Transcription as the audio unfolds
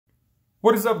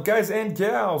What is up, guys and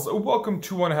gals? Welcome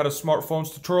to one how to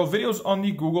smartphones tutorial videos on the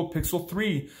Google Pixel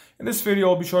 3. In this video,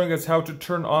 I'll be showing you guys how to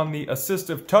turn on the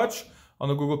assistive touch on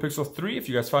the Google Pixel 3. If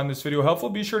you guys find this video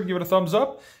helpful, be sure to give it a thumbs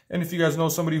up. And if you guys know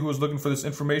somebody who is looking for this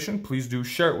information, please do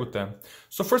share it with them.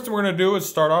 So first thing we're going to do is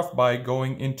start off by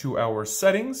going into our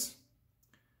settings.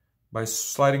 By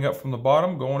sliding up from the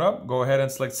bottom, going up, go ahead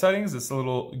and select settings. It's a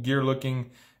little gear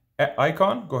looking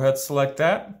icon. Go ahead, select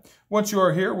that. Once you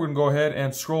are here, we're going to go ahead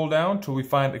and scroll down till we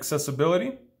find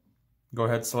accessibility. Go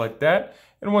ahead, select that.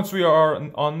 And once we are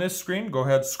on this screen, go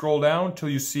ahead, scroll down till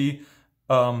you see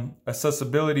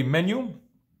accessibility menu.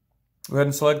 Go ahead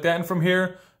and select that. And from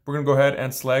here, we're going to go ahead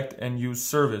and select and use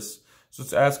service. So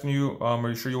it's asking you, are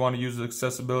you sure you want to use the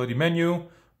accessibility menu?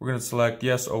 We're going to select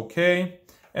yes, okay.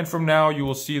 And from now, you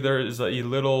will see there is a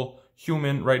little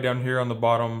human right down here on the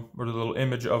bottom, or the little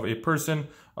image of a person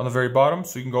on the very bottom.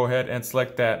 So you can go ahead and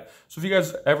select that. So if you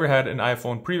guys ever had an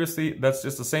iPhone previously, that's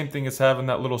just the same thing as having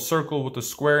that little circle with the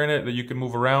square in it that you can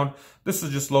move around. This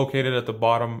is just located at the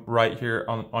bottom right here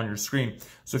on your screen.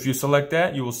 So if you select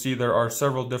that, you will see there are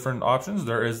several different options.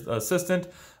 There is Assistant,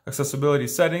 Accessibility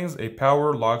Settings, a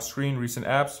Power, Lock Screen, Recent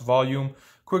Apps, Volume,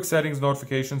 Quick Settings,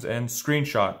 Notifications, and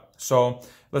Screenshot. So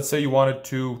let's say you wanted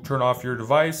to turn off your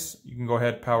device, you can go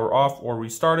ahead, power off or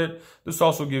restart it. This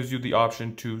also gives you the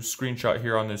option to screenshot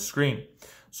here on this screen.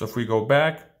 So if we go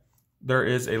back, there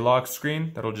is a lock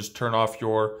screen that'll just turn off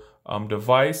your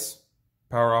device,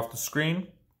 power off the screen.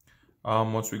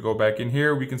 Once we go back in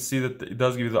here, we can see that it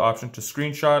does give you the option to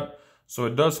screenshot. So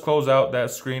it does close out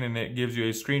that screen and it gives you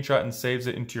a screenshot and saves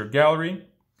it into your gallery.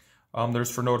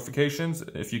 There's for notifications.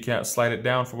 If you can't slide it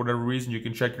down for whatever reason, you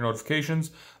can check your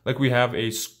notifications. Like we have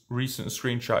a recent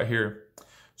screenshot here.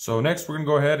 So next we're going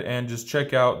to go ahead and just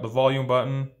check out the volume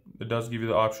button. It does give you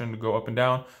the option to go up and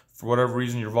down. For whatever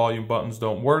reason your volume buttons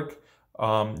don't work,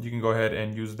 you can go ahead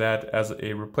and use that as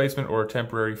a replacement or a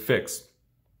temporary fix.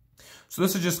 So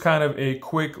this is just kind of a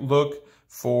quick look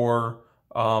for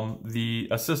the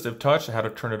assistive touch, how to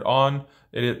turn it on.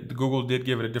 Google did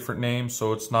give it a different name,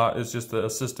 so it's just the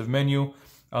assistive menu.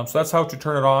 So that's how to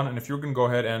turn it on. And if you're going to go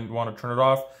ahead and want to turn it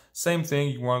off, same thing.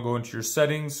 You want to go into your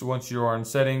settings. Once you are in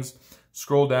settings,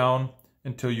 scroll down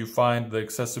until you find the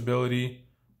accessibility.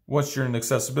 Once you're in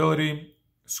accessibility,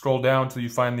 scroll down until you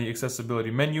find the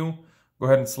accessibility menu. Go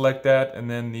ahead and select that, and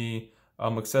then the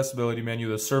accessibility menu,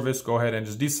 the service, go ahead and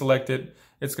just deselect it.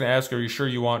 It's going to ask, are you sure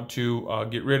you want to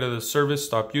get rid of the service,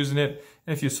 stop using it?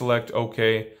 And if you select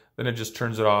OK, then it just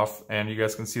turns it off. And you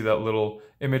guys can see that little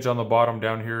image on the bottom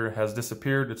down here has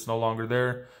disappeared. It's no longer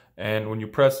there. And when you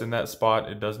press in that spot,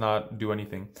 it does not do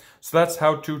anything. So that's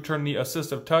how to turn the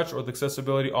assistive touch or the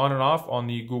accessibility on and off on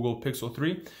the Google Pixel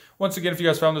 3. Once again, if you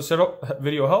guys found this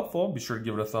video helpful, be sure to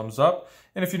give it a thumbs up.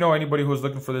 And if you know anybody who is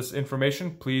looking for this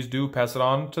information, please do pass it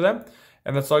on to them.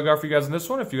 And that's all I got for you guys in this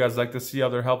one. If you guys like to see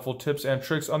other helpful tips and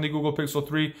tricks on the Google Pixel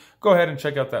 3, go ahead and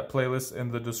check out that playlist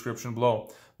in the description below.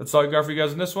 That's all I got for you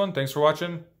guys in this one. Thanks for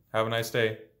watching. Have a nice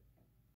day.